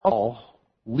all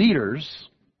leaders,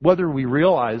 whether we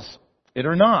realize it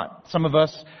or not. Some of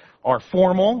us are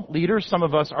formal leaders. Some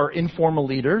of us are informal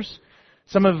leaders.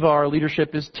 Some of our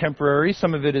leadership is temporary.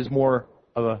 Some of it is more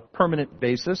of a permanent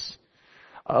basis.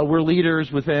 We're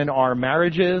leaders within our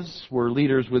marriages. We're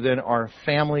leaders within our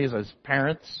families as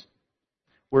parents.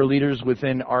 We're leaders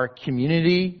within our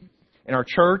community, in our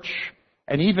church,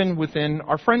 and even within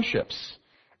our friendships,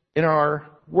 in our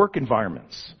work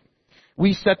environments.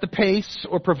 We set the pace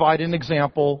or provide an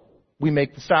example. We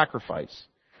make the sacrifice.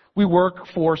 We work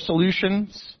for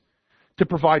solutions, to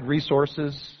provide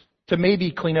resources, to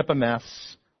maybe clean up a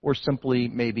mess, or simply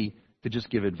maybe to just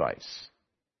give advice.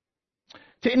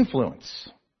 To influence.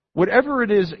 Whatever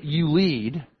it is you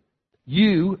lead,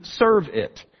 you serve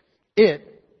it.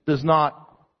 It does not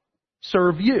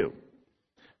serve you.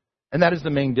 And that is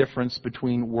the main difference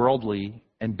between worldly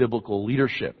and biblical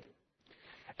leadership.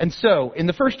 And so, in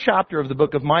the first chapter of the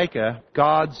book of Micah,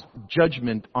 God's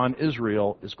judgment on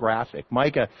Israel is graphic.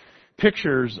 Micah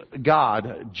pictures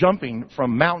God jumping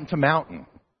from mountain to mountain,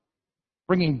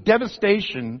 bringing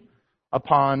devastation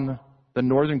upon the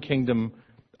northern kingdom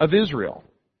of Israel.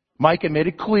 Micah made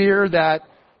it clear that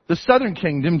the southern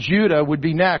kingdom, Judah, would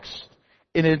be next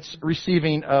in its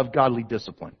receiving of godly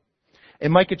discipline.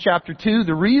 In Micah chapter 2,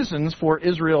 the reasons for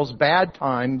Israel's bad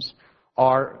times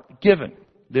are given.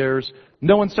 There's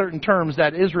no uncertain terms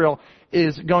that Israel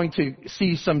is going to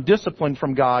see some discipline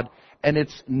from God, and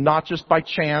it's not just by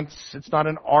chance. It's not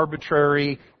an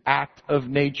arbitrary act of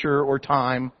nature or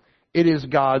time. It is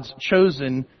God's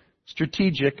chosen,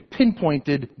 strategic,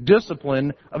 pinpointed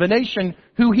discipline of a nation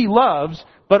who He loves,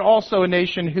 but also a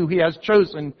nation who He has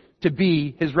chosen to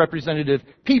be His representative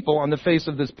people on the face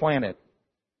of this planet.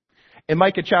 In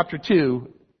Micah chapter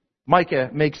 2, Micah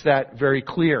makes that very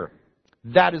clear.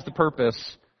 That is the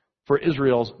purpose for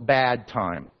Israel's bad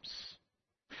times.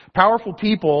 Powerful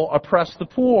people oppress the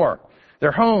poor.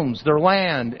 Their homes, their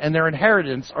land, and their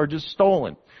inheritance are just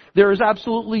stolen. There is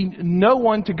absolutely no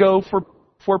one to go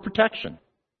for protection.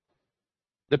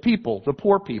 The people, the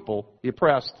poor people, the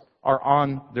oppressed, are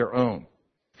on their own.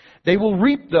 They will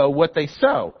reap, though, what they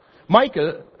sow.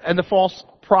 Micah and the false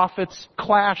prophets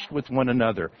clashed with one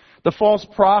another. The false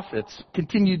prophets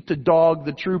continued to dog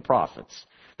the true prophets.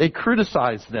 They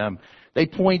criticized them. They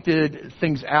pointed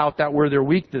things out that were their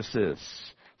weaknesses.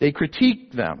 They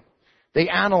critiqued them. They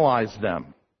analyzed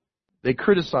them. They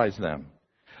criticized them.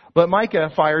 But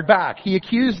Micah fired back. He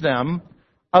accused them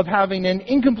of having an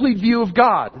incomplete view of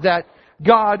God.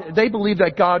 They believed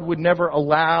that God would never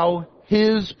allow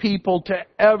His people to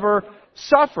ever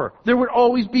suffer. There would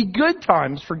always be good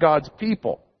times for God's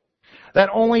people. That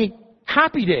only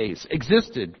happy days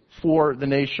existed for the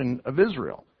nation of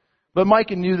Israel. But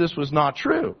Micah knew this was not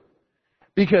true,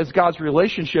 because God's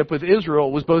relationship with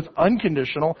Israel was both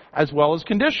unconditional as well as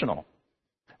conditional.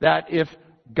 That if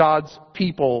God's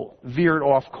people veered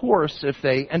off course, if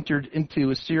they entered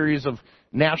into a series of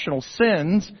national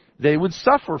sins, they would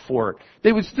suffer for it.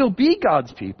 They would still be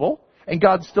God's people, and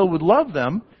God still would love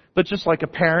them, but just like a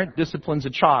parent disciplines a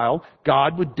child,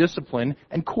 God would discipline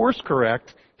and course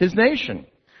correct His nation.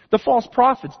 The false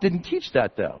prophets didn't teach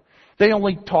that, though. They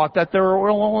only taught that there were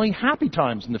only happy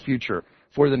times in the future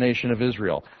for the nation of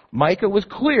Israel. Micah was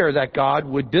clear that God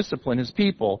would discipline His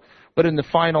people, but in the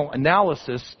final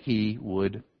analysis, He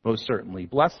would most certainly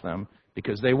bless them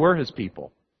because they were His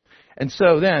people. And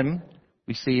so then,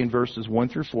 we see in verses 1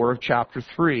 through 4 of chapter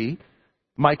 3,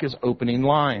 Micah's opening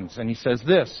lines. And he says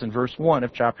this in verse 1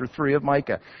 of chapter 3 of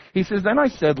Micah. He says, "Then I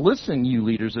said, listen, you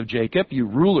leaders of Jacob, you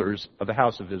rulers of the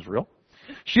house of Israel.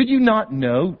 Should you not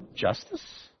know justice?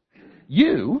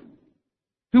 You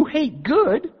who hate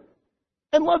good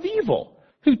and love evil,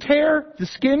 who tear the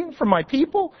skin from my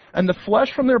people and the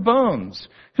flesh from their bones,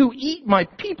 who eat my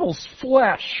people's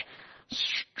flesh,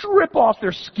 strip off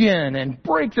their skin and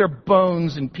break their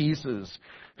bones in pieces,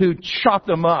 who chop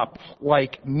them up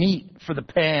like meat for the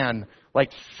pan,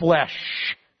 like flesh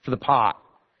for the pot.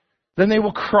 Then they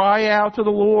will cry out to the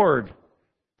Lord,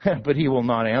 but He will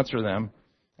not answer them.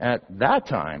 At that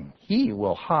time, He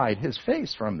will hide His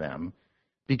face from them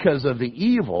because of the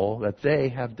evil that they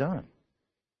have done."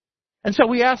 And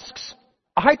so He asks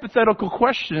a hypothetical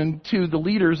question to the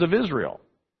leaders of Israel.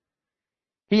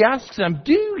 He asks them,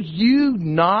 do you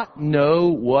not know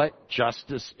what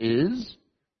justice is?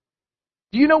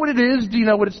 Do you know what it is? Do you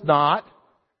know what it's not?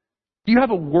 Do you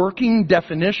have a working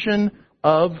definition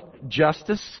of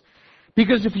justice?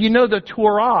 Because if you know the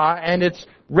Torah and its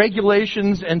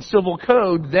regulations and civil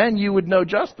code, then you would know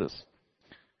justice.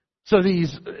 So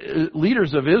these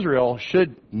leaders of Israel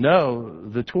should know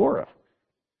the Torah.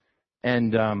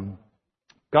 And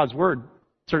God's Word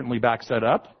certainly backs that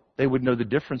up. They would know the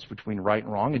difference between right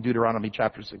and wrong. In Deuteronomy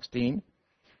chapter 16,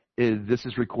 this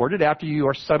is recorded. After you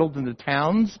are settled in the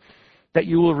towns that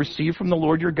you will receive from the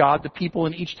Lord your God, the people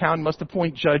in each town must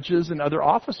appoint judges and other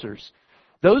officers.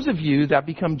 Those of you that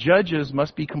become judges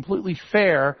must be completely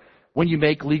fair when you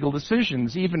make legal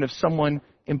decisions, even if someone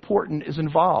important is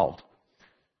involved.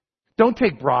 Don't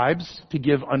take bribes to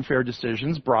give unfair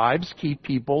decisions. Bribes keep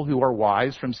people who are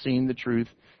wise from seeing the truth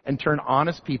and turn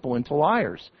honest people into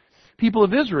liars. People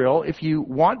of Israel, if you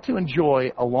want to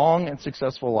enjoy a long and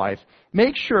successful life,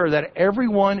 make sure that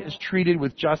everyone is treated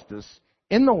with justice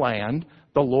in the land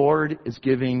the Lord is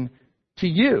giving to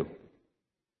you.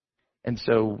 And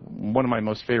so one of my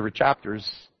most favorite chapters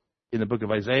in the book of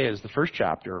Isaiah is the first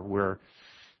chapter, where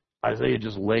Isaiah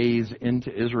just lays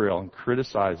into Israel and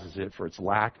criticizes it for its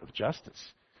lack of justice.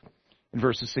 In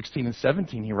verses 16 and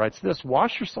 17, he writes this: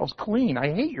 "Wash yourselves clean.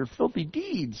 I hate your filthy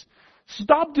deeds.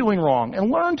 Stop doing wrong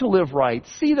and learn to live right.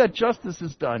 See that justice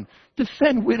is done.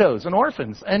 Defend widows and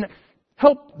orphans and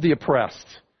help the oppressed."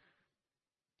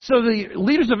 So the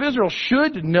leaders of Israel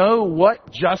should know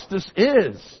what justice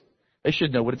is. They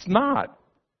should know what it's not.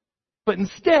 But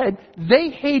instead, they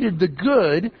hated the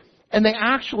good and they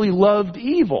actually loved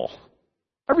evil.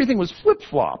 Everything was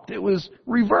flip-flopped. It was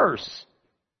reverse.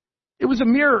 It was a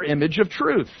mirror image of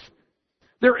truth.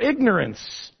 Their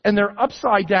ignorance and their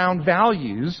upside-down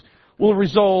values will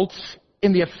result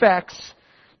in the effects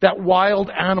that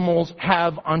wild animals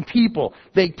have on people.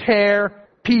 They tear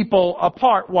people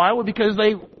apart. Why? Well, because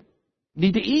they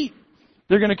need to eat.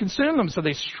 They're going to consume them, so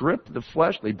they strip the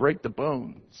flesh, they break the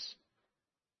bones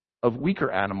of weaker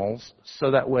animals,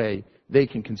 so that way they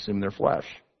can consume their flesh.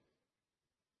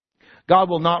 God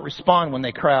will not respond when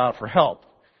they cry out for help,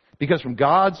 because from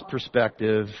God's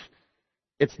perspective,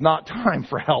 it's not time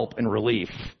for help and relief,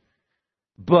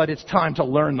 but it's time to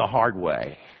learn the hard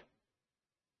way.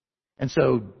 And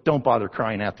so don't bother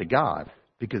crying out to God,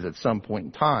 because at some point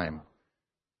in time,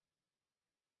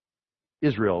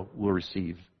 Israel will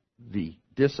receive the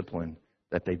discipline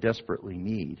that they desperately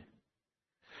need.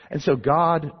 And so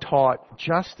God taught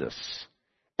justice.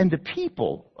 And the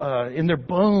people, in their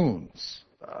bones,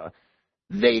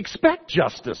 they expect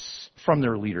justice from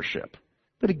their leadership.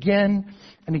 But again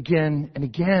and again and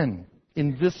again,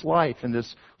 in this life, in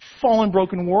this fallen,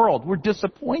 broken world, we're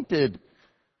disappointed.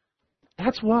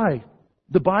 That's why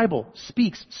the Bible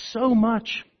speaks so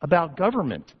much about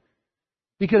government.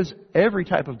 Because every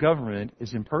type of government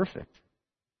is imperfect.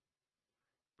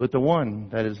 But the one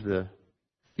that is the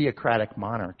theocratic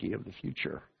monarchy of the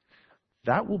future,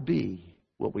 that will be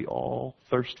what we all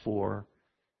thirst for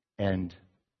and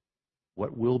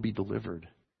what will be delivered.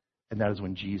 And that is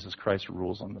when Jesus Christ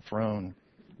rules on the throne.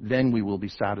 Then we will be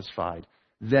satisfied.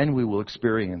 Then we will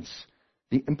experience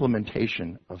the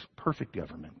implementation of perfect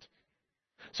government.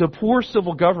 So poor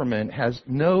civil government has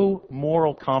no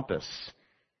moral compass,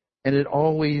 and it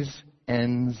always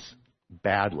ends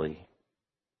badly.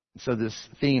 So this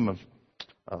theme of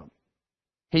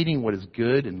hating what is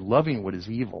good and loving what is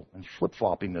evil and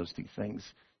flip-flopping those two things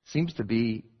seems to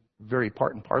be very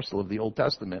part and parcel of the Old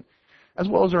Testament, as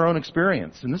well as our own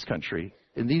experience in this country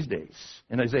in these days.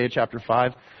 In Isaiah chapter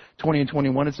 5, 20 and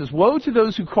 21, it says, "Woe to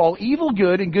those who call evil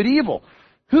good and good evil.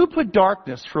 Who put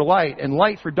darkness for light and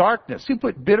light for darkness? Who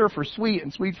put bitter for sweet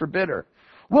and sweet for bitter?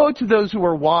 Woe to those who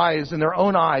are wise in their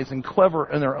own eyes and clever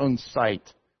in their own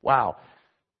sight." Wow.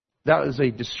 That was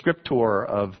a descriptor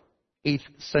of 8th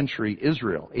century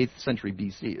Israel, 8th century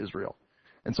BC Israel.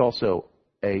 It's also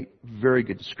a very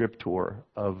good descriptor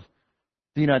of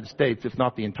the United States, if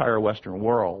not the entire Western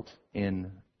world,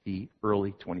 in the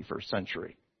early 21st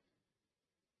century.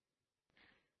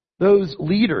 Those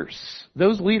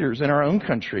leaders in our own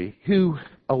country who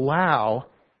allow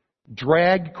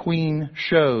drag queen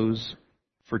shows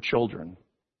for children.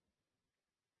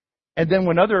 And then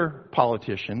when other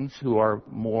politicians who are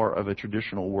more of a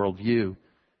traditional worldview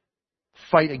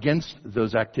fight against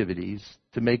those activities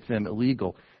to make them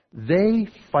illegal, they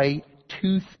fight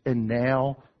tooth and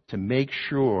nail to make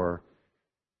sure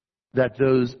that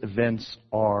those events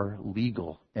are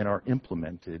legal and are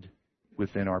implemented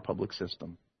within our public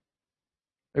system.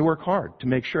 They work hard to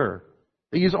make sure.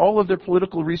 They use all of their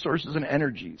political resources and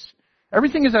energies.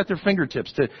 Everything is at their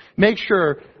fingertips to make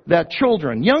sure that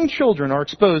children, young children, are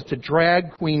exposed to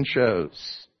drag queen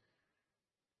shows.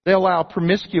 They allow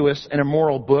promiscuous and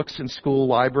immoral books in school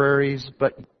libraries,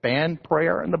 but ban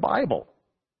prayer and the Bible.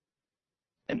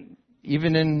 And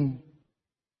even in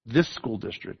this school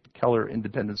district, the Keller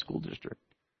Independent School District,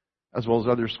 as well as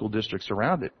other school districts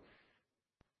around it,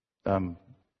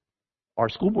 our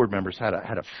school board members had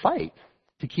a fight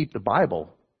to keep the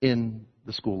Bible in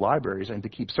the school libraries and to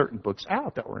keep certain books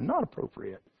out that were not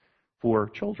appropriate for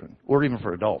children or even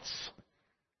for adults.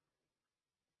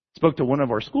 Spoke to one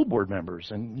of our school board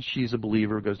members, and she's a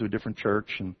believer, goes to a different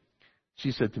church, and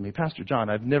she said to me, Pastor John,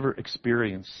 I've never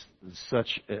experienced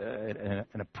such an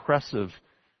oppressive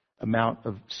amount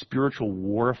of spiritual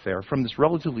warfare from this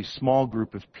relatively small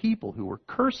group of people who were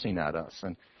cursing at us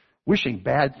and wishing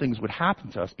bad things would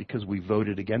happen to us because we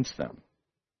voted against them.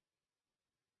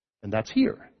 And that's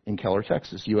here in Keller,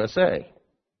 Texas, USA.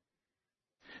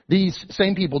 These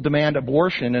same people demand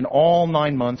abortion in all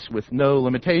 9 months with no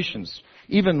limitations.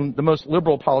 Even the most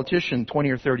liberal politician 20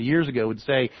 or 30 years ago would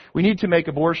say, we need to make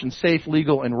abortion safe,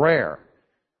 legal, and rare.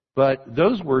 But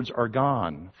those words are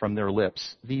gone from their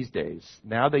lips these days.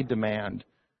 Now they demand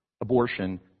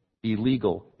abortion be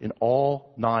legal in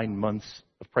all 9 months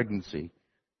of pregnancy,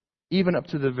 even up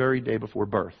to the very day before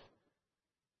birth.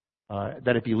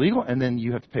 That it be legal, and then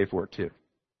you have to pay for it too.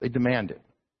 They demand it.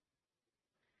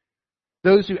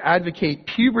 Those who advocate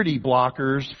puberty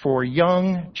blockers for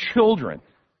young children,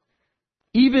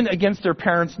 even against their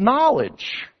parents' knowledge.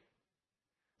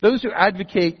 Those who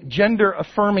advocate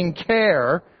gender-affirming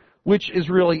care, which is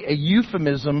really a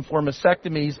euphemism for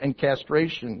mastectomies and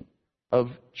castration of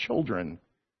children,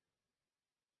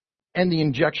 and the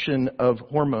injection of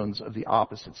hormones of the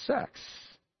opposite sex.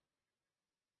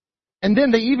 And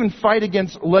then they even fight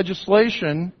against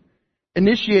legislation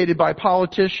initiated by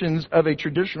politicians of a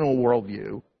traditional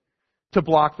worldview to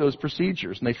block those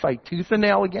procedures. And they fight tooth and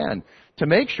nail again to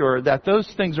make sure that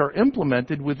those things are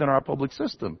implemented within our public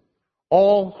system,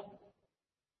 all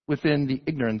within the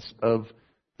ignorance of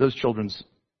those children's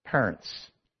parents.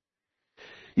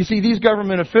 You see, these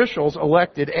government officials,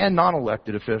 elected and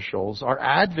non-elected officials, are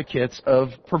advocates of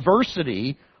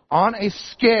perversity on a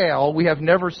scale we have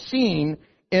never seen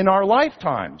in our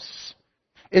lifetimes.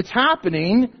 It's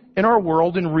happening in our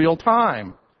world in real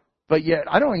time. But yet,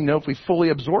 I don't even know if we fully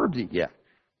absorbed it yet.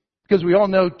 Because we all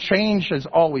know change has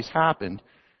always happened.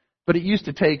 But it used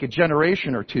to take a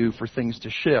generation or two for things to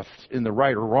shift in the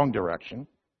right or wrong direction.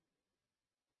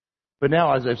 But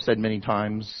now, as I've said many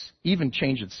times, even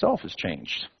change itself has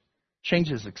changed. Change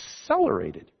has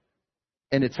accelerated.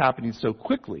 And it's happening so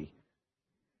quickly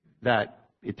that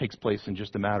it takes place in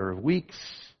just a matter of weeks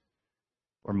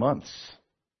or months.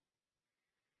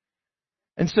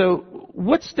 And so,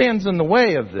 what stands in the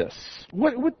way of this?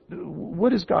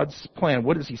 What is God's plan?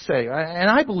 What does He say? And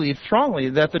I believe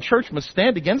strongly that the church must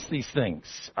stand against these things.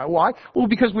 Why? Well,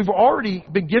 because we've already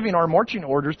been giving our marching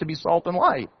orders to be salt and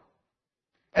light.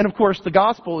 And of course, the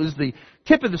gospel is the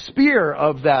tip of the spear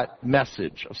of that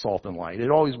message of salt and light.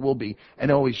 It always will be,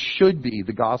 and always should be,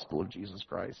 the gospel of Jesus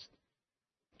Christ.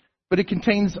 But it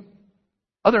contains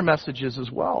other messages as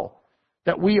well,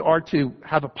 that we are to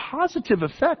have a positive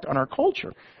effect on our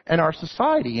culture and our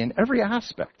society in every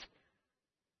aspect.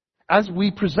 As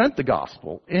we present the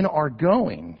gospel in our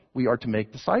going, we are to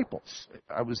make disciples.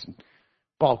 I was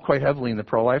involved quite heavily in the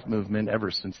pro-life movement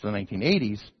ever since the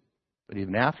 1980s, but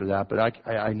even after that. But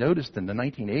I noticed in the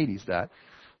 1980s that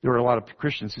there were a lot of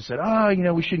Christians who said,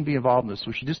 we shouldn't be involved in this.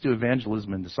 We should just do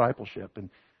evangelism and discipleship.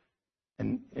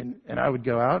 And I would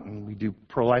go out and we do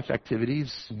pro-life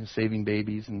activities, saving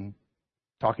babies and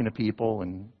talking to people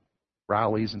and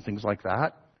rallies and things like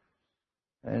that.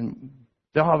 And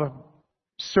they'll have a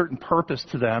certain purpose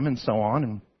to them and so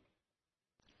on.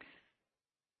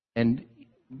 And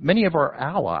many of our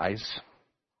allies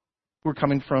who are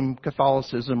coming from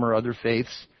Catholicism or other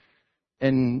faiths,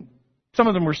 and some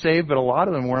of them were saved, but a lot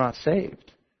of them were not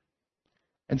saved.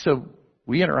 And so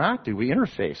we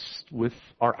interfaced with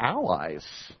our allies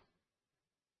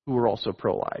who were also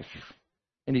pro-life.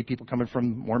 Any people coming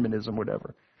from Mormonism,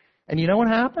 whatever. And you know what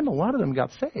happened? A lot of them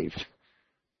got saved.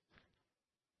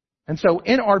 And so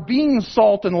in our being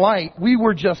salt and light, we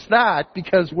were just that,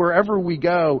 because wherever we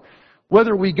go,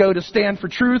 whether we go to stand for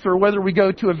truth or whether we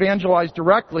go to evangelize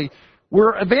directly,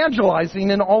 we're evangelizing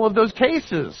in all of those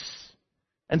cases.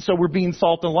 And so we're being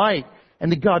salt and light,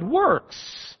 and that God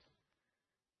works.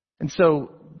 And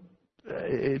so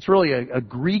it's really a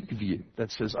Greek view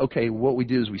that says, okay, what we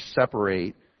do is we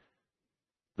separate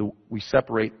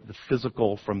the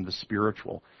physical from the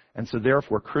spiritual. And so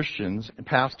therefore Christians and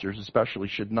pastors especially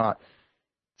should not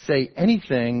say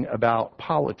anything about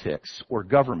politics or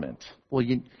government. Well,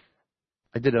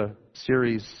 I did a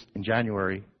series in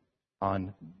January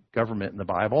on government in the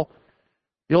Bible.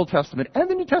 The Old Testament and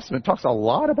the New Testament talks a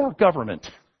lot about government.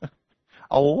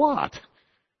 A lot.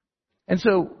 And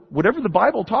so whatever the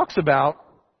Bible talks about,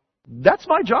 that's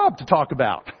my job to talk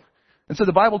about. And so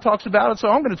the Bible talks about it, so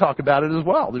I'm going to talk about it as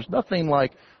well. There's nothing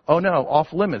like,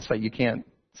 off limits that you can't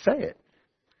say it.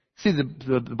 See,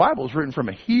 the Bible is written from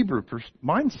a Hebrew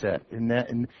mindset,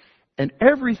 and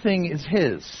everything is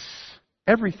His.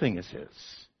 Everything is His.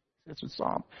 That's what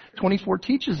Psalm 24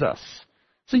 teaches us.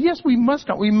 So yes, we must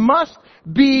not. We must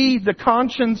be the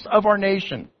conscience of our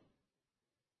nation.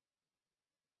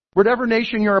 Whatever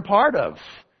nation you're a part of,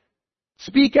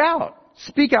 speak out.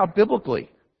 Speak out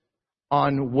biblically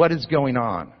on what is going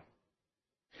on.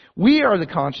 We are the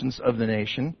conscience of the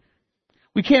nation.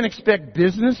 We can't expect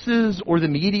businesses or the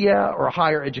media or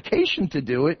higher education to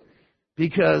do it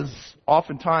because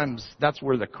oftentimes that's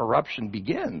where the corruption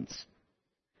begins.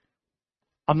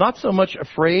 I'm not so much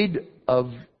afraid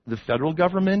of the federal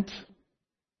government,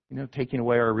 taking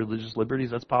away our religious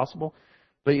liberties. That's possible.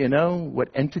 But what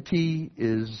entity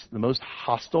is the most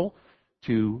hostile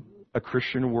to a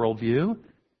Christian worldview?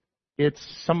 It's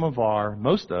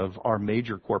most of our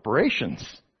major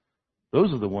corporations.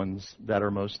 Those are the ones that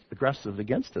are most aggressive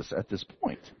against us at this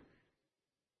point.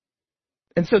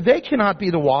 And so they cannot be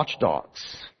the watchdogs.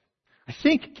 I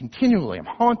think continually I'm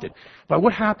haunted by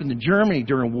what happened in Germany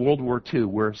during World War II,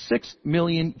 where 6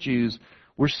 million Jews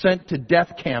were sent to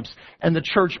death camps and the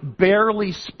church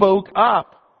barely spoke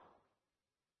up.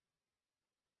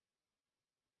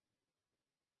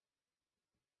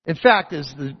 In fact,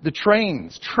 as the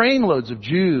trainloads of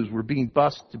Jews were being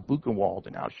bused to Buchenwald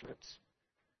and Auschwitz.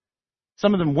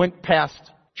 Some of them went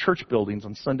past church buildings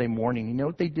on Sunday morning. You know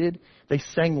what they did? They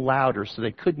sang louder so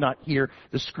they could not hear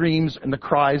the screams and the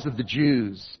cries of the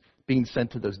Jews being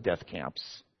sent to those death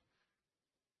camps.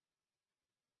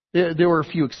 There were a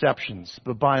few exceptions,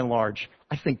 but by and large,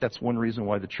 I think that's one reason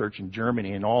why the church in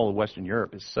Germany and all of Western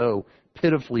Europe is so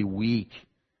pitifully weak.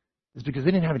 Is because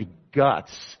they didn't have any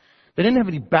guts. They didn't have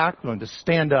any backbone to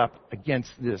stand up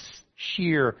against this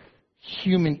sheer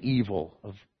human evil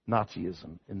of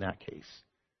Nazism in that case.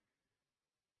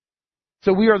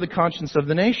 So we are the conscience of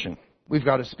the nation. We've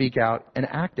got to speak out and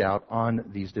act out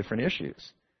on these different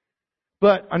issues.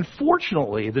 But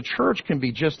unfortunately, the church can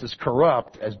be just as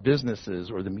corrupt as businesses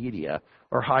or the media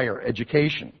or higher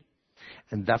education.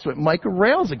 And that's what Micah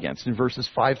rails against in verses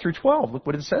 5 through 12. Look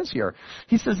what it says here.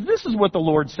 He says, "This is what the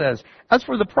Lord says. As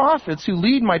for the prophets who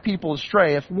lead my people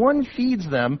astray, if one feeds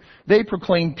them, they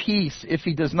proclaim peace. If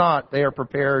he does not, they are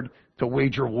prepared to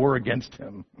wager war against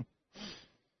him.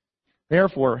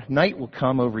 Therefore, night will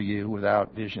come over you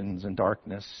without visions and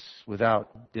darkness,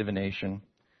 without divination.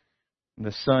 And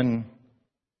the sun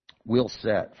will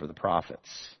set for the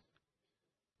prophets,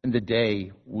 and the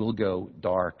day will go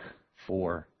dark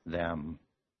for them.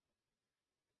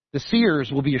 The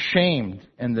seers will be ashamed,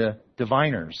 and the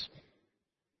diviners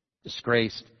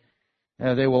disgraced.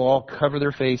 They will all cover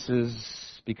their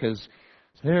faces because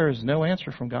there is no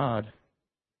answer from God.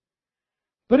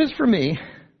 But as for me,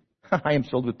 I am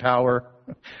filled with power,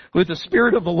 with the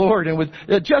Spirit of the Lord, and with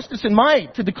justice and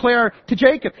might to declare to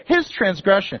Jacob his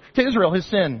transgression, to Israel his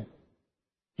sin."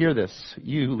 Hear this,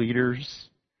 you leaders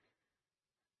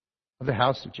of the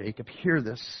house of Jacob. Hear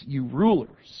this, you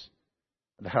rulers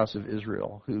of the house of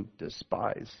Israel who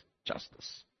despise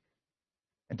justice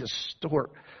and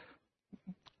distort.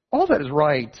 All that is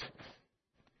right.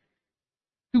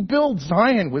 Who build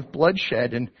Zion with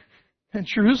bloodshed and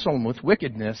Jerusalem with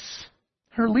wickedness.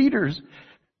 Her leaders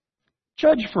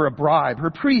judge for a bribe.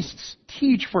 Her priests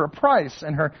teach for a price.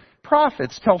 And her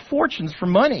prophets tell fortunes for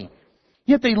money.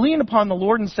 Yet they lean upon the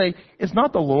Lord and say, "Is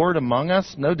not the Lord among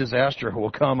us? No disaster will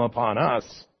come upon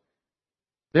us."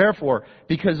 Therefore,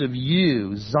 because of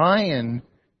you, Zion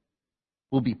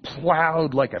will be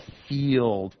plowed like a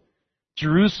field.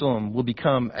 Jerusalem will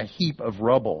become a heap of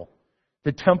rubble.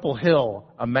 The Temple Hill,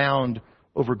 a mound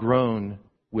overgrown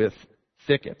with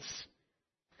thickets.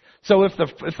 So if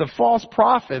the false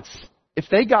prophets, if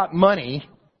they got money,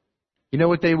 you know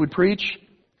what they would preach?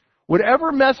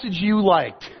 Whatever message you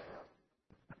liked.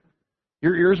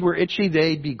 Your ears were itchy,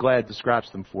 they'd be glad to scratch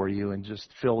them for you and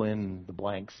just fill in the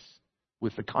blanks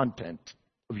with the content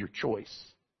of your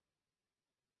choice.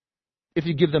 If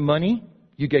you give them money,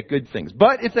 you get good things.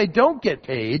 But if they don't get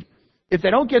paid, if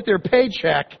they don't get their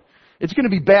paycheck, it's going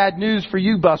to be bad news for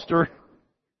you, Buster.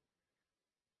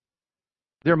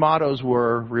 Their mottos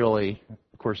were really,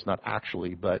 of course not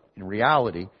actually, but in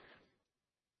reality,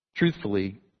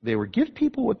 truthfully, they were give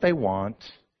people what they want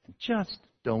and just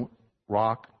don't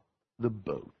rock the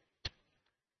boat.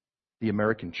 The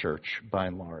American church, by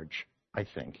and large, I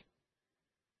think.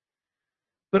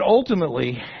 But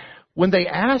ultimately, when they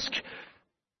ask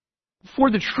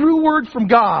for the true word from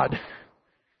God,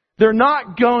 they're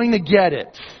not going to get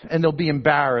it. And they'll be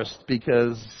embarrassed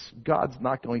because God's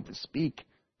not going to speak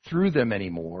through them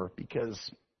anymore because,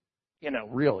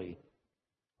 really,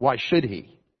 why should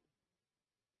He?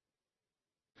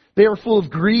 They are full of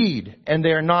greed, and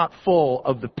they are not full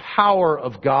of the power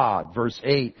of God. Verse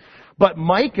 8, But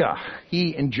Micah,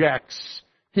 he injects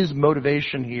his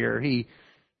motivation here. He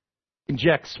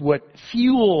injects what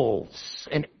fuels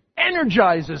and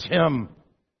energizes him.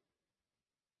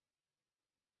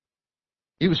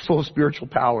 He was full of spiritual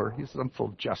power. He says, I'm full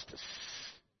of justice,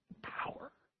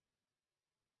 power.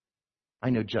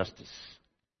 I know justice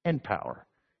and power.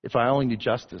 If I only knew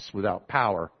justice without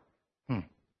power,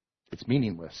 it's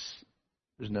meaningless.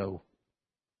 There's no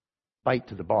bite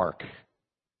to the bark.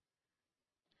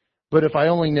 But if I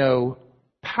only know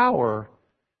power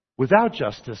without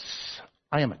justice,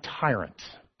 I am a tyrant.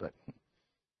 But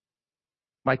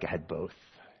Micah had both.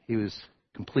 He was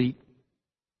complete.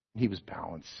 He was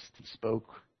balanced. He spoke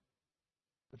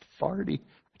with authority.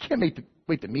 I can't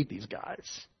wait to meet these guys.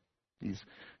 These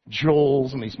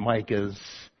Joels and these Micahs.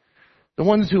 The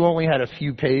ones who only had a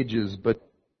few pages, but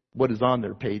what is on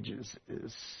their pages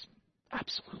is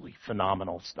absolutely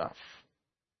phenomenal stuff.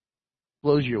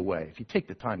 Blows you away if you take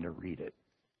the time to read it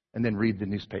and then read the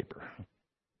newspaper.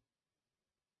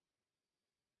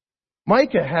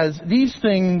 Micah has these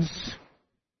things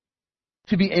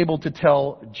to be able to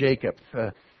tell Jacob.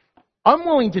 I'm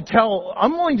willing to tell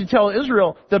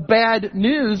Israel the bad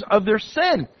news of their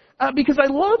sin because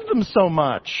I love them so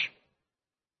much.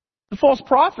 The false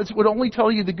prophets would only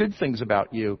tell you the good things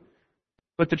about you,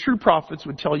 but the true prophets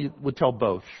would tell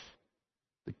both.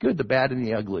 The good, the bad, and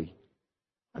the ugly.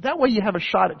 That way you have a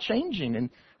shot at changing and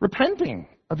repenting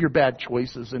of your bad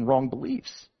choices and wrong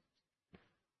beliefs.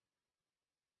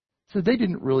 So they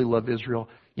didn't really love Israel.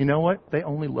 You know what? They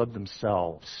only loved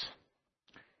themselves.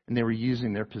 And they were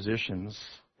using their positions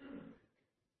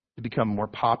to become more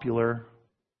popular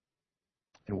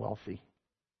and wealthy.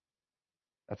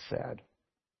 That's sad.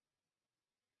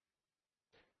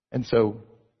 And so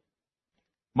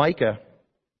Micah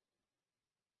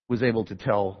was able to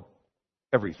tell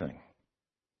everything.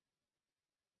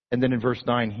 And then in verse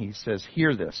 9 he says,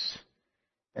 hear this.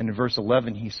 And in verse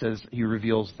 11 he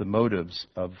reveals the motives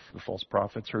of the false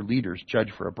prophets. Her leaders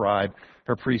judge for a bribe,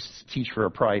 her priests teach for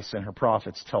a price, and her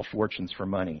prophets tell fortunes for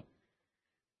money.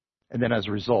 And then as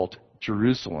a result,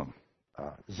 Jerusalem,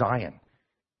 Zion,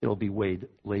 it'll be laid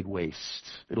waste.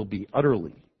 It'll be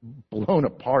utterly blown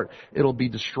apart. It'll be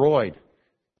destroyed.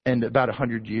 And about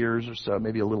 100 years or so,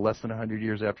 maybe a little less than 100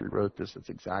 years after he wrote this, that's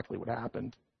exactly what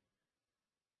happened.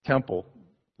 Temple.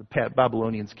 The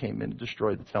Babylonians came in and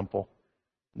destroyed the temple.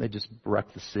 And they just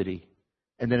wrecked the city.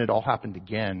 And then it all happened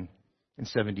again in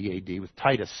 70 AD with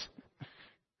Titus.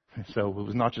 So it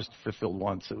was not just fulfilled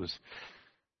once. It was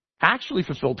actually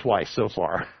fulfilled twice so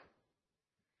far.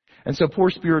 And so poor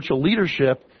spiritual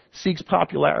leadership seeks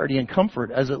popularity and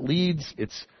comfort as it leads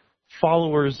its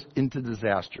followers into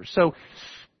disaster. So,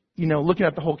 looking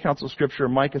at the whole counsel of Scripture,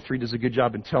 Micah 3 does a good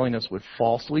job in telling us what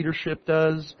false leadership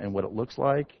does and what it looks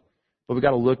like. But we've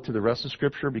got to look to the rest of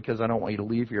Scripture because I don't want you to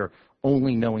leave here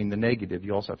only knowing the negative.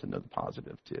 You also have to know the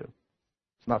positive, too.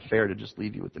 It's not fair to just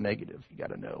leave you with the negative. You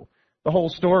got to know the whole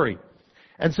story.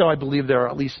 And so I believe there are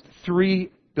at least 3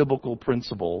 biblical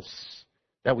principles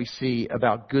that we see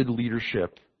about good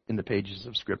leadership in the pages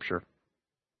of Scripture.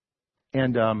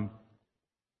 And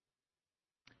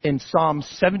in Psalm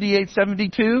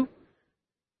 78-72,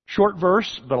 short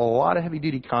verse, but a lot of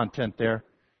heavy-duty content there.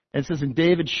 And it says, and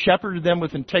David shepherded them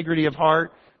with integrity of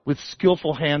heart, with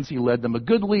skillful hands he led them. A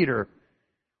good leader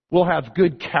will have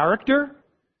good character,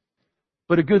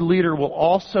 but a good leader will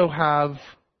also have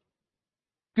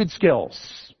good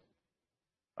skills.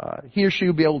 He or she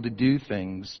will be able to do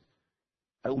things,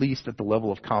 at least at the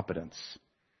level of competence.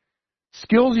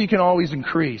 Skills you can always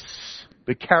increase,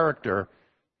 but character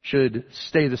should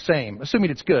stay the same,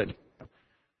 assuming it's good.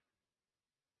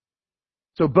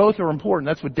 So both are important.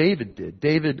 That's what David did.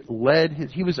 David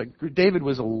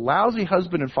was a lousy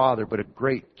husband and father, but a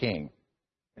great king.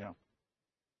 He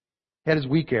had his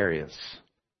weak areas.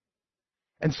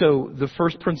 And so the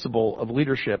first principle of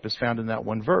leadership is found in that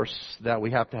one verse, that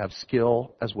we have to have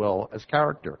skill as well as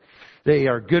character. They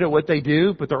are good at what they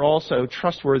do, but they're also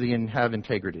trustworthy and have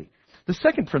integrity. The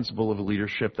second principle of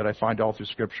leadership that I find all through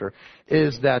Scripture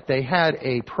is that they had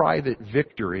a private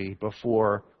victory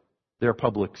before their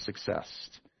public success.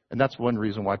 And that's one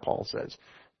reason why Paul says,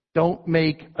 don't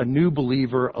make a new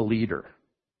believer a leader,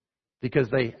 because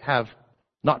they have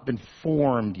not been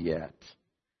formed yet.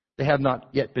 They have not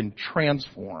yet been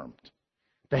transformed.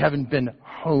 They haven't been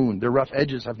honed. Their rough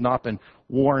edges have not been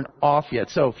worn off yet.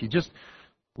 So if you just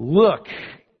look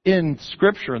in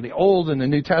Scripture, in the Old and the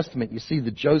New Testament, you see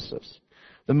the Josephs,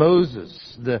 the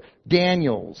Moses, the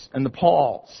Daniels, and the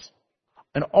Pauls.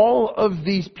 And all of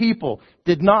these people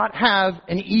did not have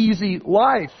an easy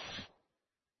life.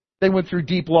 They went through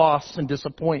deep loss and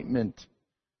disappointment.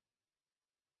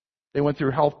 They went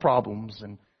through health problems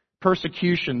and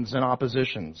persecutions and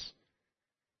oppositions.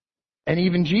 And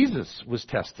even Jesus was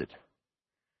tested.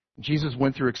 Jesus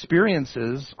went through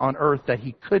experiences on earth that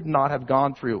he could not have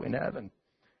gone through in heaven.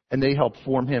 And they helped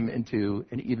form him into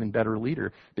an even better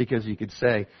leader, because you could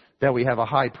say that we have a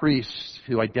high priest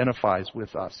who identifies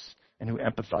with us and who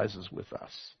empathizes with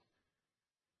us.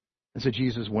 And so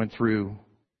Jesus went through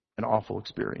an awful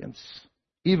experience,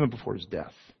 even before his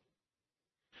death.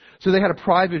 So they had a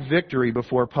private victory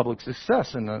before public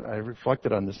success, and I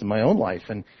reflected on this in my own life.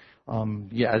 And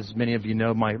as many of you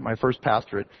know, my first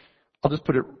pastorate, I'll just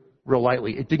put it real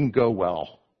lightly, it didn't go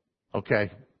well.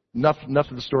 Okay? Enough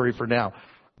of the story for now.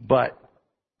 But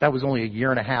that was only a year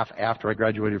and a half after I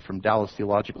graduated from Dallas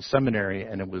Theological Seminary,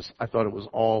 and I thought it was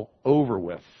all over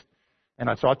with. And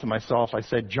I thought to myself, I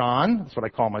said, John, that's what I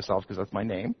call myself because that's my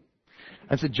name.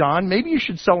 I said, John, maybe you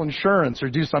should sell insurance or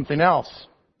do something else.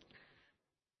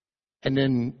 And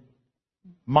then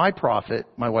my prophet,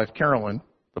 my wife Carolyn,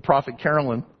 the prophet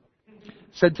Carolyn,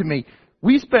 said to me,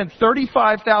 we spent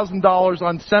 $35,000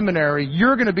 on seminary.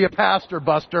 You're going to be a pastor,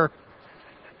 Buster.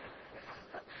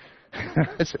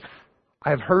 I said,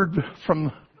 I have heard from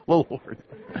the Lord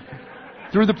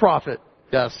through the prophet.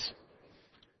 Yes.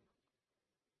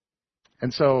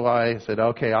 And so I said,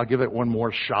 okay, I'll give it one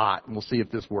more shot and we'll see if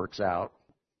this works out.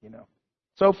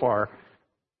 So far,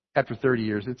 after 30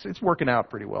 years, it's working out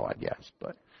pretty well, I guess.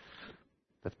 But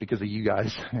that's because of you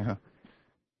guys.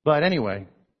 But anyway,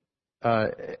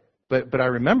 but I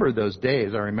remember those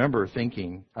days. I remember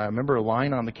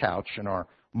lying on the couch in our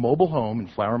mobile home in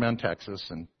Flower Mound, Texas,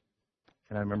 and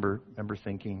I remember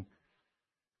thinking,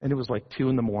 and it was like 2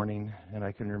 a.m, and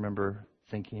I can remember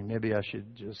thinking maybe I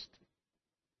should just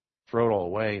throw it all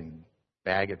away and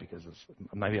bag it because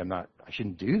I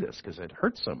shouldn't do this because it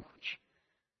hurts so much.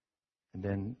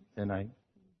 And then I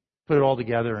put it all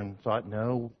together and thought,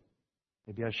 no,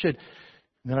 maybe I should.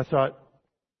 And then I thought,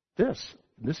 this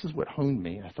is what honed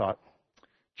me. I thought,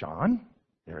 John,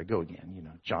 there I go again,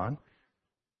 John,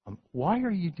 why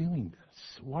are you doing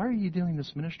this? Why are you doing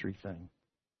this ministry thing?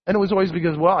 And it was always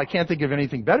because, well, I can't think of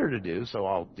anything better to do, so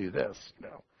I'll do this,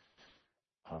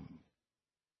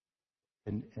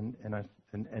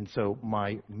 And so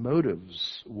my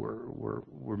motives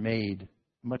were made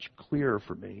much clearer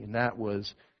for me, and that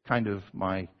was kind of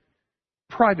my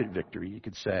private victory, you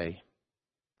could say,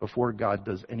 before God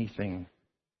does anything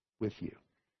with you.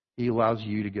 He allows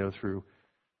you to go through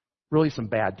really some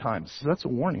bad times. So that's a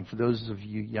warning for those of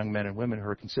you young men and women who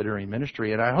are considering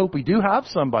ministry, and I hope we do have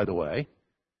some, by the way,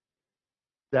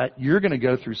 that you're going to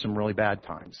go through some really bad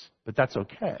times. But that's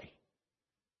okay,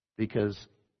 because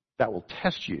that will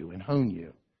test you and hone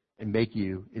you and make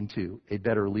you into a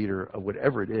better leader of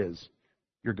whatever it is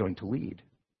you're going to lead.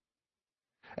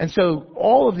 And so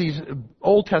all of these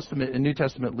Old Testament and New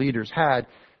Testament leaders had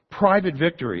private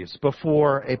victories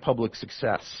before a public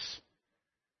success.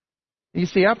 You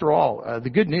see, after all, the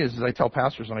good news is I tell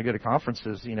pastors when I go to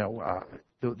conferences,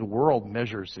 the world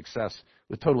measures success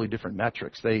with totally different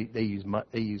metrics. They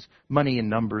use money and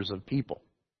numbers of people,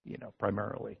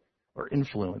 primarily, or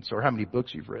influence, or how many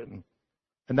books you've written.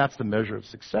 And that's the measure of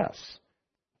success.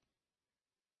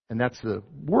 And that's the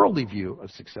worldly view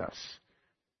of success.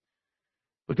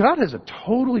 But God has a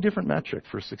totally different metric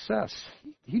for success.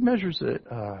 He measures it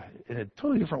in a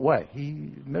totally different way.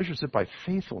 He measures it by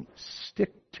faithfulness,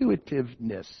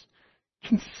 stick-to-itiveness,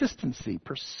 consistency,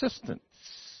 persistence,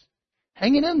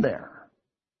 hanging in there,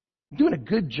 doing a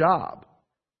good job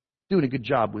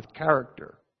with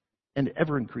character and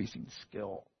ever-increasing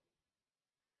skill.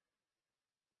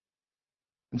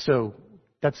 And so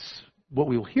that's what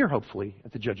we will hear, hopefully,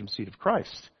 at the judgment seat of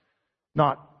Christ.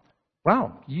 Not,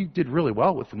 wow, you did really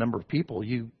well with the number of people.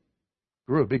 You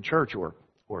grew a big church, or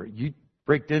you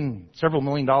raked in several $1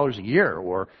 million a year,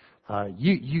 or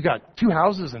you got 2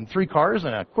 houses and 3 cars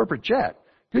and a corporate jet.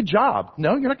 Good job.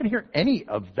 No, you're not going to hear any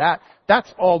of that.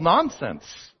 That's all nonsense.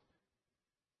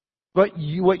 But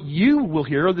what you will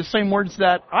hear are the same words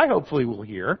that I hopefully will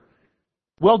hear.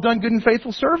 Well done, good and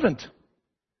faithful servant.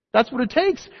 That's what it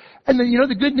takes. And then,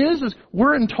 the good news is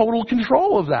we're in total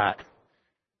control of that.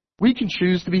 We can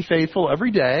choose to be faithful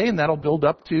every day, and that'll build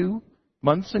up to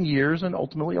months and years and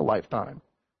ultimately a lifetime.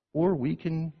 Or we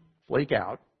can flake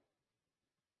out.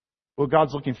 What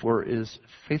God's looking for is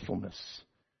faithfulness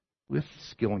with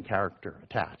skill and character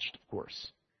attached, of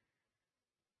course.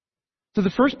 So the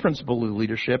first principle of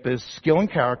leadership is skill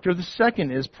and character. The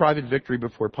second is private victory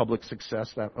before public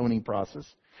success, that owning process.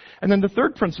 And then the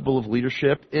third principle of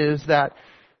leadership is that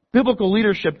biblical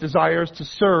leadership desires to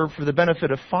serve for the benefit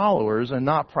of followers and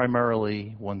not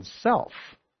primarily oneself.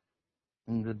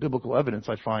 And the biblical evidence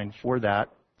I find for that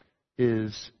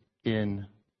is in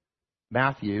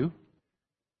Matthew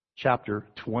chapter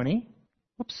 20.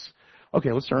 Whoops.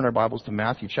 Okay, let's turn our Bibles to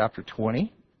Matthew chapter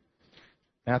 20.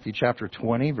 Matthew chapter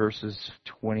 20, verses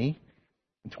 20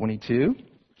 and 22.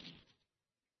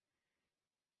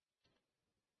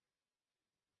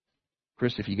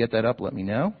 Chris, if you get that up, let me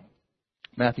know.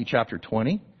 Matthew chapter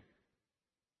 20,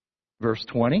 verse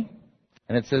 20.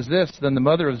 And it says this, Then the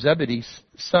mother of Zebedee's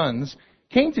sons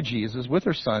came to Jesus with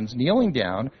her sons, kneeling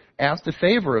down, asked a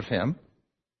favor of him.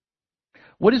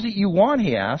 What is it you want,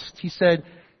 he asked. He said,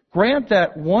 Grant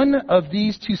that one of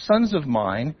these two sons of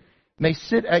mine may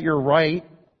sit at your right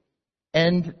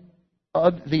and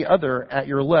the other at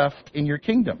your left in your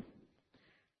kingdom.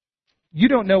 You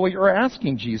don't know what you're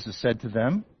asking, Jesus said to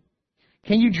them.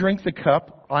 Can you drink the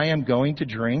cup I am going to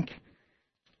drink?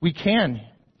 We can,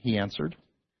 he answered.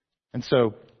 And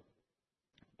so,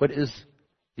 what is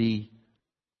the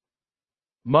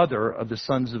mother of the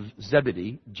sons of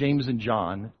Zebedee, James and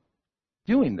John,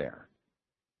 doing there?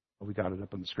 Well, we got it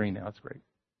up on the screen now. That's great.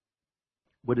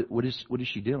 What is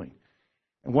she doing?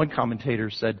 And one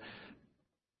commentator said,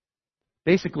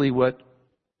 basically what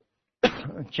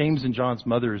James and John's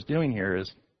mother is doing here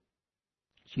is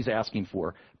she's asking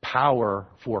for power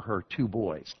for her two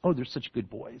boys. Oh, they're such good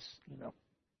boys, you know.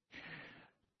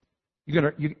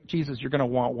 Jesus, you're going to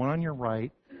want one on your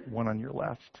right, one on your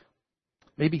left.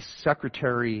 Maybe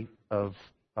Secretary of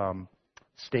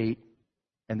State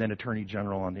and then Attorney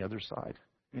General on the other side.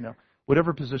 You know,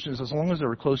 whatever positions, as long as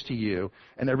they're close to you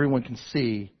and everyone can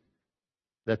see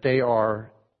that they are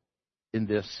in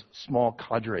this small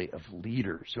cadre of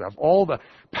leaders who have all the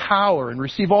power and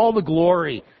receive all the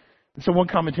glory. And so one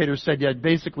commentator said, yeah,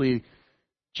 basically,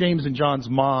 James and John's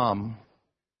mom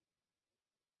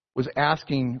was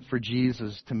asking for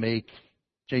Jesus to make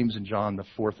James and John the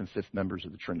fourth and fifth members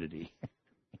of the Trinity.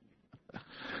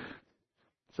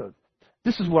 So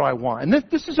this is what I want. And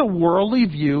this is a worldly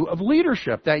view of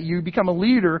leadership, that you become a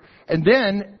leader and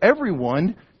then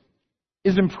everyone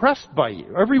is impressed by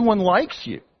you. Everyone likes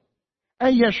you.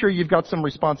 And yeah, sure, you've got some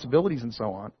responsibilities and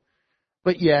so on.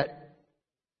 But yet,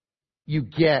 you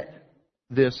get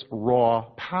this raw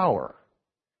power.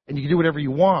 And you can do whatever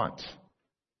you want.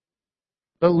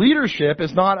 But leadership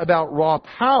is not about raw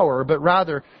power, but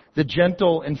rather the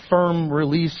gentle and firm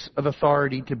release of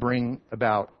authority to bring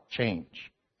about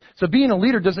change. So being a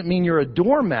leader doesn't mean you're a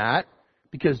doormat,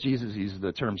 because Jesus uses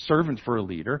the term servant for a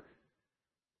leader.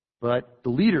 But the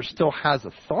leader still has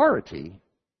authority.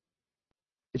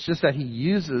 It's just that he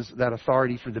uses that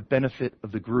authority for the benefit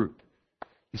of the group.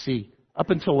 You see, up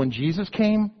until when Jesus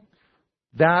came,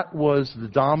 that was the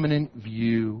dominant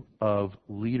view of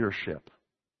leadership.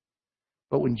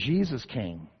 But when Jesus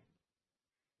came,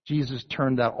 Jesus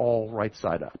turned that all right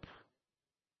side up.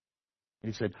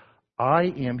 And he said, I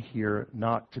am here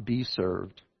not to be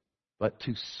served, but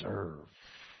to serve.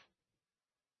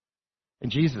 And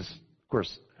Jesus, of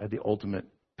course, had the ultimate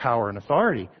power and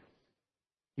authority.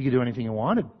 He could do anything he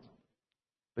wanted,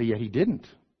 but yet he didn't.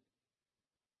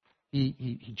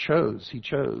 He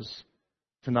chose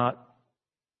to not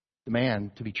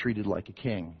demand to be treated like a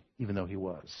king, even though he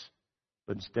was.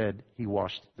 But instead, he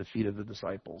washed the feet of the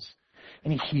disciples.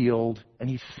 And he healed, and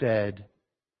he fed,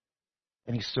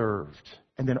 and he served.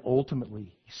 And then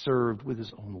ultimately, he served with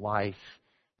his own life,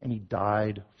 and he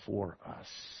died for us.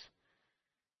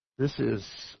 This is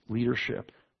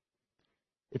leadership.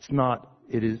 It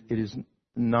is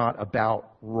not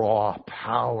about raw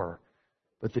power,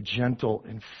 but the gentle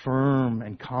and firm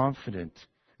and confident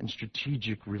and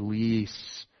strategic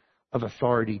release of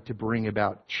authority to bring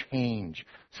about change.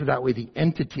 So that way the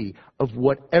entity of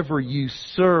whatever you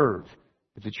serve,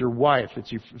 if it's your wife, if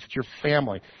it's your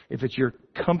family, if it's your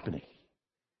company,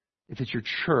 if it's your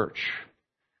church,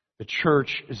 the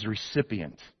church is the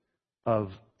recipient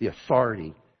of the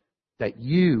authority that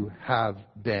you have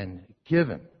been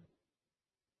given.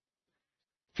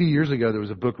 A few years ago, there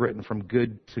was a book written From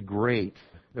Good to Great.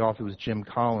 The author was Jim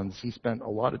Collins. He spent a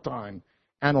lot of time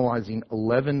analyzing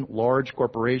 11 large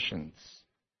corporations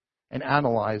and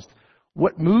analyzed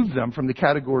what moved them from the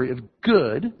category of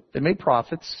good. They made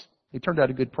profits. They turned out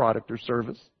a good product or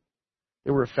service.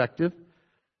 They were effective.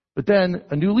 But then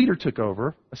a new leader took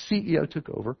over, a CEO took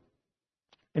over,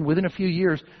 and within a few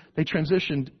years, they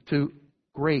transitioned to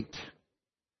great.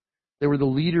 They were the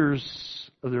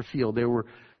leaders of their field. They were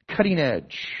cutting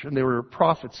edge, and their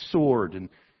profits soared, and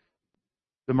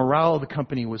the morale of the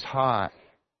company was high.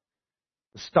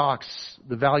 The stocks,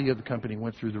 the value of the company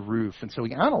went through the roof. And so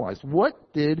he analyzed,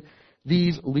 what did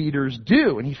these leaders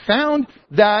do? And he found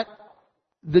that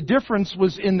the difference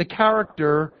was in the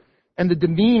character and the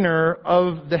demeanor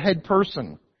of the head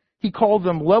person. He called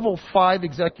them level 5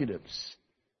 executives.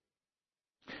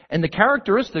 And the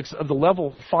characteristics of the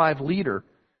level 5 leader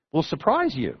will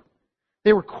surprise you.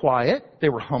 They were quiet, they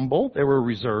were humble, they were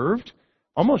reserved,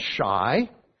 almost shy.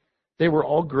 They were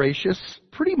all gracious,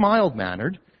 pretty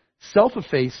mild-mannered,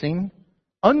 self-effacing,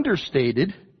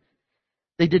 understated.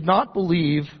 They did not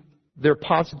believe their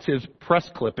positive press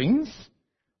clippings,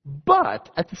 but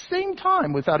at the same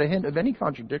time, without a hint of any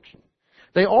contradiction,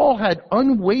 they all had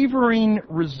unwavering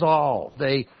resolve.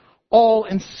 They all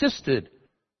insisted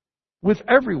with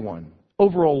everyone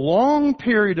over a long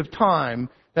period of time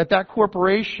that that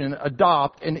corporation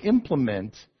adopt and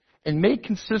implement and make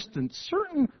consistent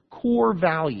certain core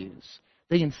values.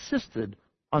 They insisted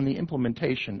on the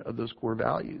implementation of those core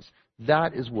values.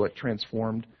 That is what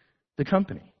transformed the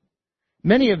company.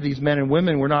 Many of these men and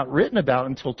women were not written about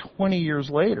until 20 years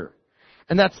later.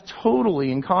 And that's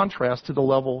totally in contrast to the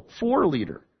level 4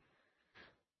 leader.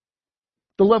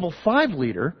 The level 5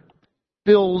 leader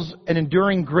builds an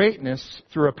enduring greatness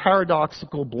through a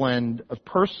paradoxical blend of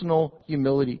personal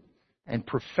humility and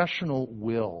professional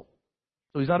will.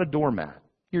 So he's not a doormat.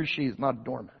 He or she is not a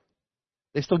doormat.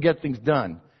 They still get things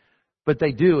done, but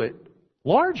they do it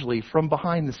largely from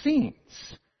behind the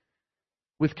scenes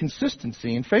with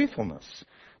consistency and faithfulness.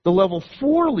 The level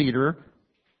 4 leader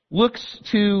looks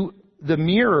to the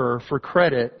mirror for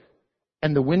credit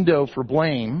and the window for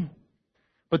blame,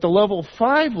 but the level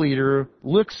 5 leader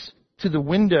looks to the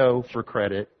window for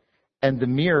credit and the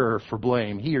mirror for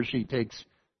blame. He or she takes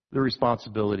the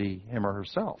responsibility, him or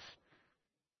herself.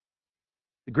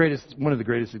 One of the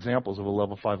greatest examples of a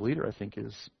level 5 leader, I think,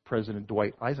 is President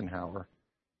Dwight Eisenhower,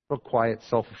 a quiet,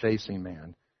 self-effacing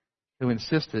man who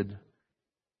insisted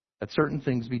that certain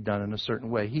things be done in a certain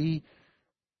way. He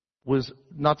was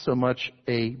not so much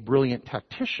a brilliant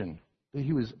tactician, but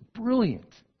he was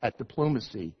brilliant at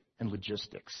diplomacy and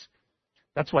logistics.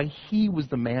 That's why he was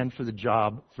the man for the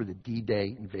job for the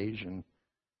D-Day invasion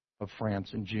of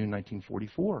France in June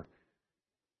 1944.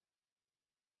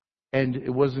 And it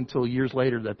wasn't until years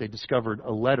later that they discovered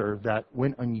a letter that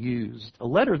went unused, a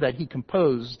letter that he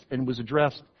composed and was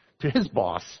addressed to his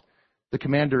boss. The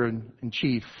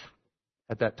commander-in-chief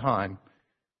at that time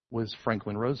was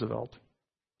Franklin Roosevelt,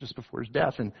 just before his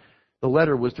death. And the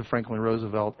letter was to Franklin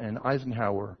Roosevelt and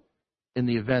Eisenhower. In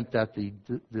the event that the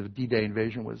D-Day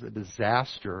invasion was a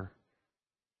disaster,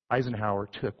 Eisenhower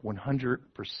took 100%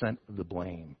 of the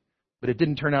blame. But it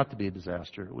didn't turn out to be a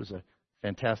disaster. It was a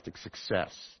fantastic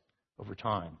success over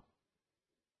time.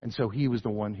 And so he was the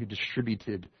one who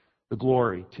distributed the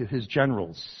glory to his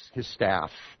generals, his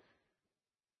staff,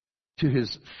 to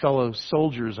his fellow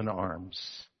soldiers in arms,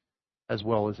 as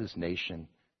well as his nation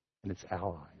and its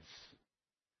allies.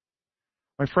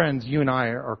 My friends, you and I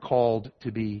are called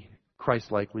to be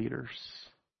Christ-like leaders.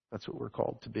 That's what we're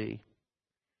called to be.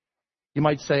 You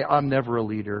might say, I'm never a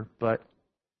leader, but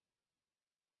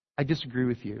I disagree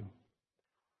with you.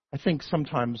 I think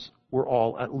sometimes we're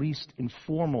all at least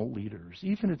informal leaders,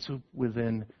 even if it's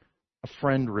within a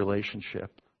friend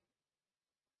relationship.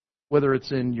 Whether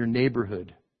it's in your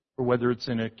neighborhood, or whether it's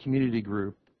in a community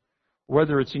group, or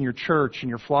whether it's in your church, in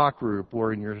your flock group,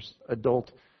 or in your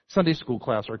adult Sunday school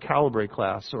class or Calibrate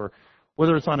class, or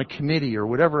whether it's on a committee or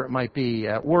whatever it might be,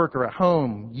 at work or at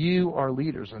home, you are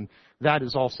leaders. And that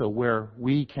is also where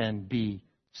we can be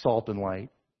salt and light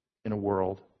in a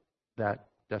world that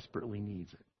desperately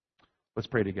needs it. Let's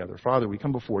pray together. Father, we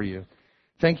come before you.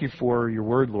 Thank you for your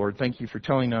word, Lord. Thank you for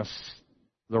telling us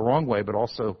the wrong way, but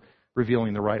also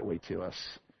revealing the right way to us.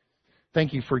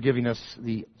 Thank you for giving us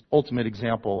the ultimate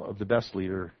example of the best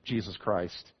leader, Jesus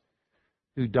Christ,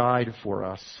 who died for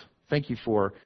us. Thank you for